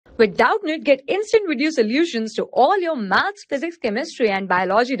With Doubtnut, get instant video solutions to all your maths, physics, chemistry, and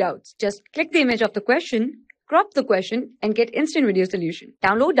biology doubts. Just click the image of the question, crop the question, and get instant video solution.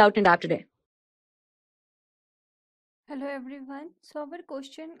 Download Doubtnut app today. Hello everyone. So our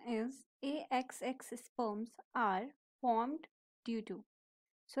question is AXX sperms are formed due to.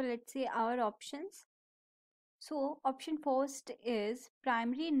 So let's see our options. So option first is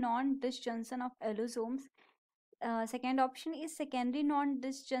primary non-disjunction of allosomes. Second option is secondary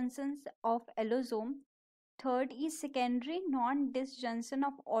non-disjunctions of allosome. Third is secondary non-disjunction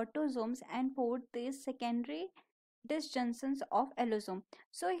of autosomes, and fourth is secondary disjunctions of allosome.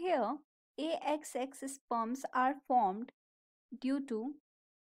 So here AXX sperms are formed due to,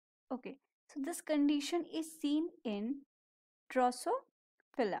 okay, so this condition is seen in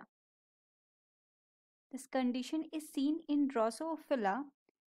Drosophila. This condition is seen in Drosophila.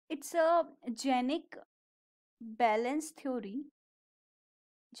 It's a genic balance theory.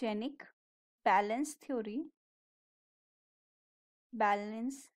 Genic balance theory.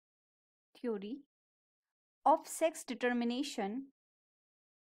 Balance theory of sex determination.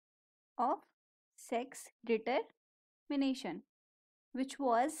 Of sex determination, which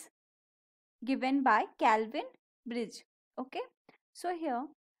was given by Calvin Bridge. Okay, so here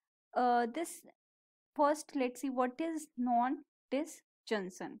this first, let's see what is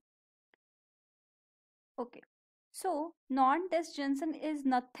non-disjunction. Okay, so non-disjunction is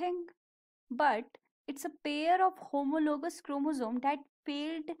nothing but it's a pair of homologous chromosome that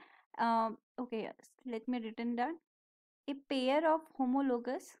failed. Okay, yes, let me written down. A pair of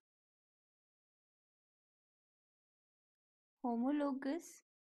homologous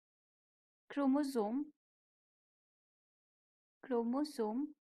chromosome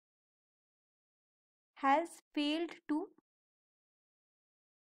has failed to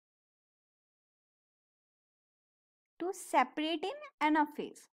separate in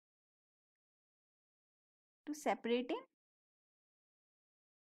anaphase. To separate in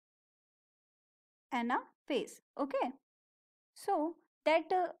anaphase. Okay, so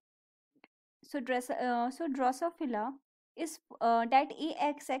that Drosophila is that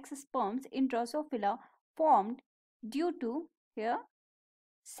AXX sperms in Drosophila formed due to here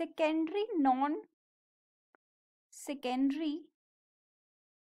secondary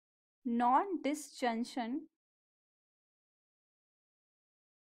non-disjunction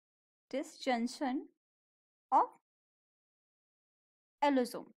of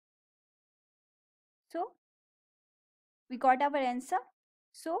allosome. So we got our answer.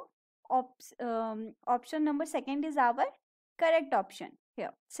 So option number second is our correct option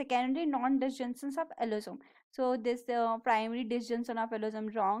here. Secondary non-disjunctions of allosome. So this primary disjunction of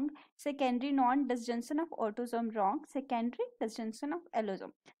allosome wrong. Secondary non-disjunction of autosome wrong. Secondary disjunction of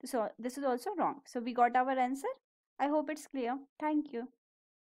allosome. So this is also wrong. So we got our answer. I hope it's clear. Thank you.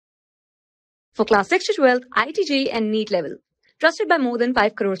 For class 6 to 12, IIT JEE and NEET level. Trusted by more than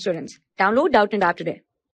 5 crore students. Download Doubtnut app today.